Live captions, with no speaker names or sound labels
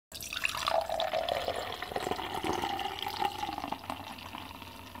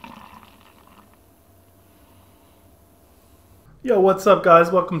Yo, what's up, guys?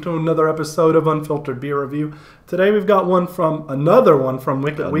 Welcome to another episode of Unfiltered Beer Review. Today we've got another one from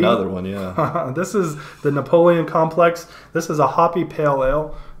Wicked Weed. Another one, yeah. This is the Napoleon Complex. This is a hoppy pale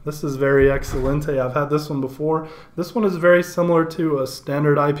ale. This is very excelente. I've had this one before. This one is very similar to a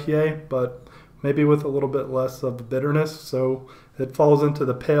standard IPA, but maybe with a little bit less of bitterness, so it falls into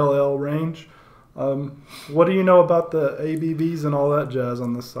the pale ale range. What do you know about the ABVs and all that jazz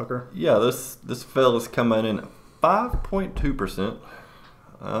on this sucker? Yeah, this fella's coming in 5.2%.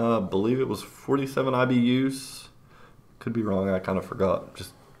 I believe it was 47 IBUs. Could be wrong. I kind of forgot.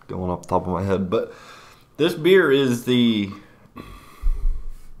 Just going off the top of my head. But this beer is I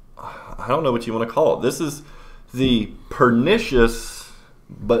don't know what you want to call it. This is the pernicious,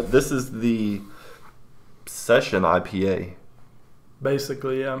 but this is the session IPA.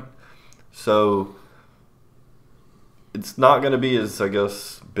 Basically, yeah. So it's not going to be as, I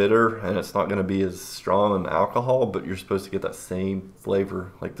guess, bitter, and it's not going to be as strong in alcohol, but you're supposed to get that same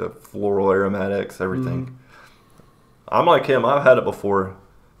flavor, like the floral aromatics, everything. I'm like him. I've had it before.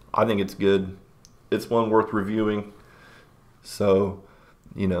 I think it's good. It's one worth reviewing. So,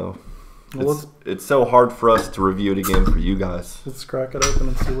 you know, it's so hard for us to review it again for you guys. Let's crack it open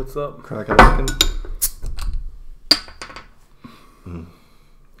and see what's up. Crack it open.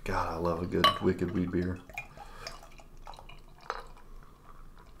 God, I love a good Wicked Weed beer.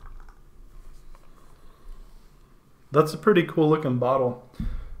 That's a pretty cool looking bottle.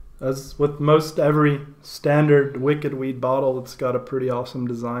 As with most every standard Wicked Weed bottle, it's got a pretty awesome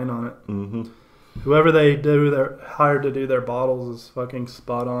design on it. Whoever they hired to do their bottles is fucking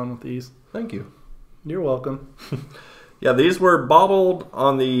spot on with these. Thank you. You're welcome. Yeah, these were bottled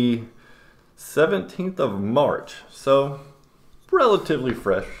on the 17th of March, so relatively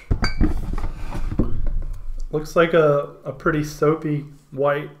fresh. Looks like a pretty soapy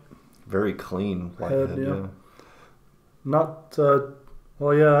white. Very clean white head, head, yeah. Not,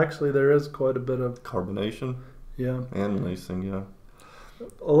 well, yeah, actually there is quite a bit of carbonation. Yeah. And lacing, yeah.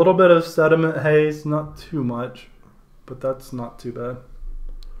 A little bit of sediment haze, not too much, but that's not too bad.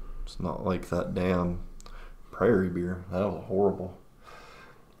 It's not like that damn prairie beer. That was horrible.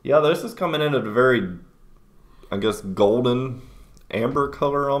 Yeah, this is coming in at a very, I guess, golden amber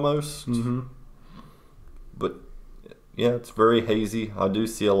color almost. But yeah, it's very hazy. I do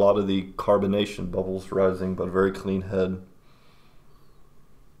see a lot of the carbonation bubbles rising, but a very clean head.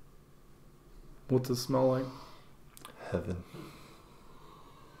 What's it smell like? Heaven.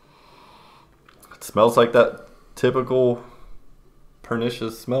 It smells like that typical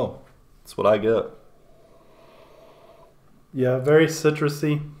pernicious smell. That's what I get. Yeah, very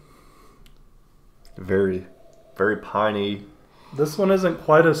citrusy. Very, very piney. This one isn't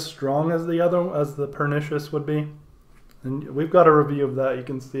quite as strong as the pernicious would be. And we've got a review of that. You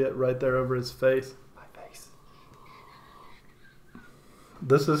can see it right there over his face. My face.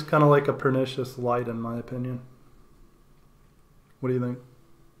 This is kind of like a pernicious light, in my opinion. What do you think?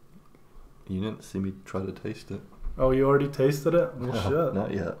 You didn't see me try to taste it. Oh, you already tasted it? Well, shit.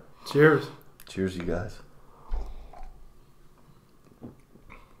 Not yet. Cheers. Cheers, you guys.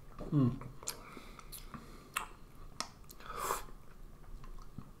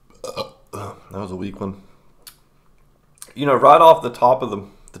 That was a weak one. You know, right off the top of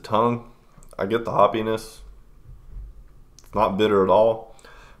the tongue, I get the hoppiness. It's not bitter at all.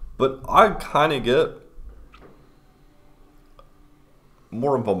 But I kind of get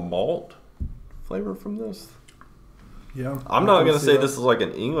more of a malt flavor from this. Yeah. I'm not going to say this is like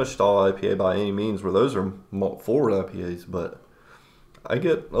an English style IPA by any means, where those are malt forward IPAs, but I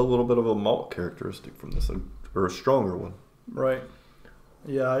get a little bit of a malt characteristic from this, or a stronger one. Right.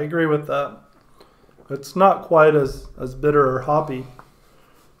 Yeah, I agree with that. It's not quite as bitter or hoppy.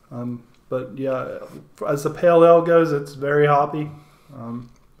 But yeah, as the pale ale goes, it's very hoppy.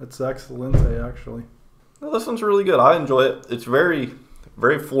 It's excelente, actually. Well, this one's really good. I enjoy it. It's very,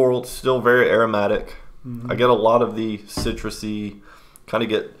 very floral. It's still very aromatic. I get a lot of the citrusy, kind of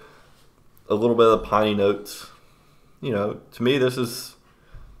get a little bit of the piney notes. You know, to me, this is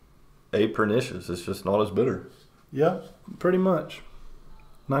a pernicious. It's just not as bitter. Yeah, pretty much.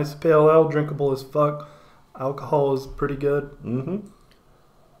 Nice pale ale, drinkable as fuck. Alcohol is pretty good.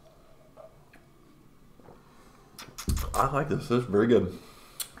 I like this. This is very good.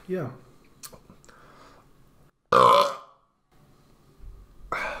 Yeah.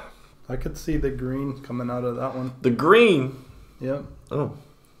 I could see the green coming out of that one. The green? Yeah. Oh,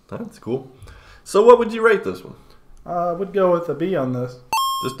 that's cool. So what would you rate this one? I would go with a B on this.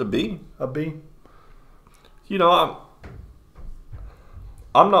 Just a B? A B. You know,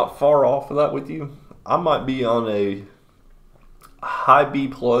 I'm not far off of that with you. I might be on a high B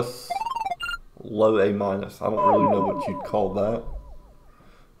plus, low A minus. I don't really know what you'd call that.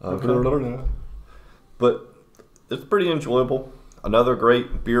 Okay. But it's pretty enjoyable. Another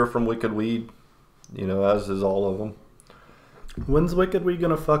great beer from Wicked Weed, you know, as is all of them. When's Wicked Weed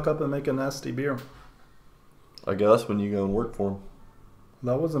gonna fuck up and make a nasty beer? I guess when you go and work for them.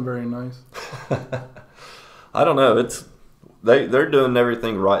 That wasn't very nice. I don't know. They're doing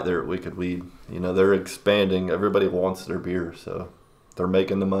everything right there at Wicked Weed. You know, they're expanding. Everybody wants their beer, so they're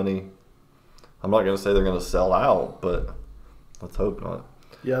making the money. I'm not going to say they're going to sell out, but let's hope not.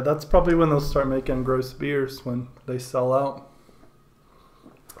 Yeah, that's probably when they'll start making gross beers, when they sell out.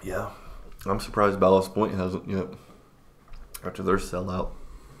 Yeah. I'm surprised Ballast Point hasn't yet. After their sellout.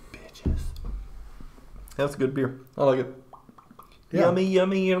 Bitches. That's a good beer. I like it. Yeah. Yummy,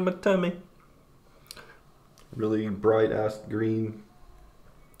 yummy in my tummy. Really bright ass green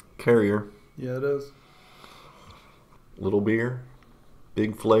carrier. Yeah, it is. Little beer.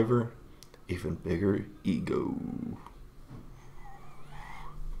 Big flavor. Even bigger ego.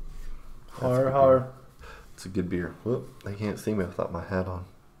 Har. It's a good beer. Whoop, they can't see me without my hat on.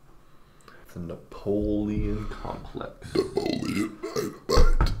 The Napoleon Complex. Napoleon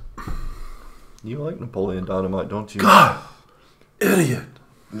Dynamite. You like Napoleon Dynamite, don't you? God! Idiot!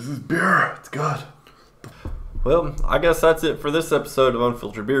 This is beer. It's good. Well, I guess that's it for this episode of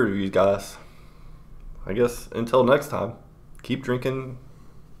Unfiltered Beer Reviews, guys. I guess until next time, keep drinking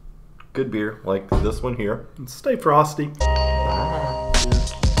good beer like this one here. And stay frosty.